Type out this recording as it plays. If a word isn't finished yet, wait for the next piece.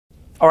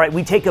All right,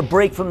 we take a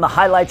break from the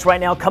highlights right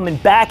now. Coming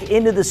back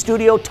into the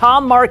studio,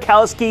 Tom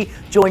Markowski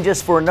joins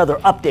us for another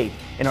update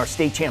in our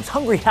state champs,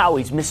 Hungry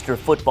Howie's Mr.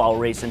 Football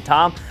race. And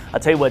Tom, I'll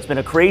tell you what, it's been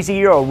a crazy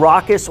year, a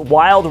raucous,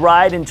 wild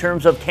ride in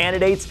terms of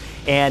candidates.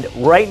 And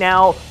right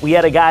now, we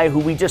had a guy who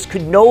we just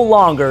could no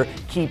longer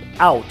keep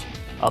out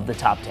of the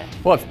top 10.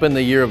 Well, it's been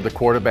the year of the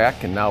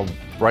quarterback, and now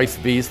Bryce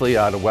Beasley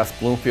out of West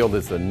Bloomfield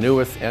is the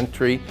newest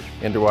entry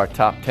into our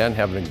top 10,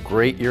 having a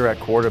great year at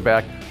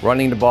quarterback,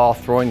 running the ball,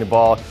 throwing the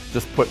ball,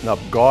 just putting up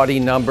gaudy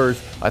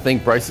numbers. I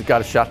think Bryce has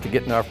got a shot to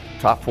get in our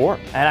top 4.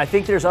 And I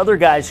think there's other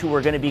guys who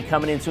are going to be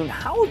coming in soon.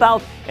 How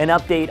about an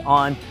update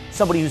on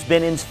somebody who's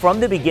been in from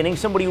the beginning,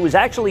 somebody who was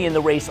actually in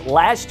the race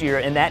last year,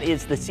 and that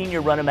is the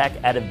senior running back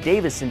out of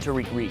Davison,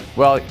 Tariq Reed.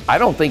 Well, I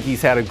don't think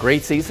he's had a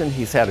great season.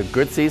 He's had a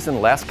good season.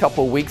 The last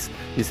couple of weeks,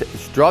 he's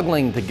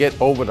struggling to get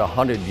over the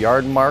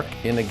 100-yard mark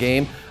in a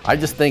game. I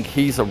just think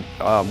he's a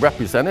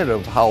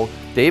representative of how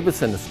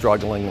Davison is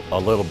struggling a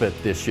little bit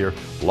this year.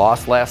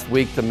 Lost last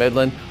week to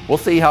Midland. We'll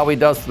see how he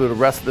does through the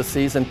rest of the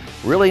season.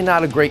 Really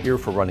not a great year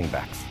for running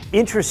backs.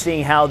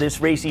 Interesting how this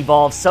race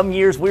evolves. Some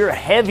years we're a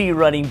heavy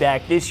running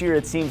back. This year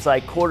it seems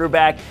like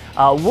quarterback.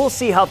 We'll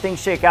see how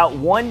things shake out.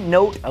 One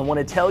note I want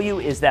to tell you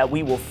is that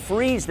we will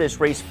freeze this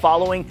race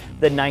following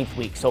the 9th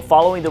week. So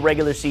following the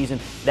regular season,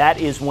 that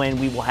is when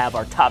we will have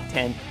our top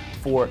 10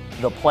 for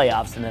the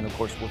playoffs. And then, of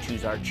course, we'll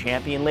choose our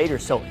champion later.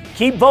 So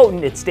keep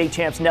voting at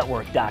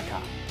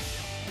statechampsnetwork.com.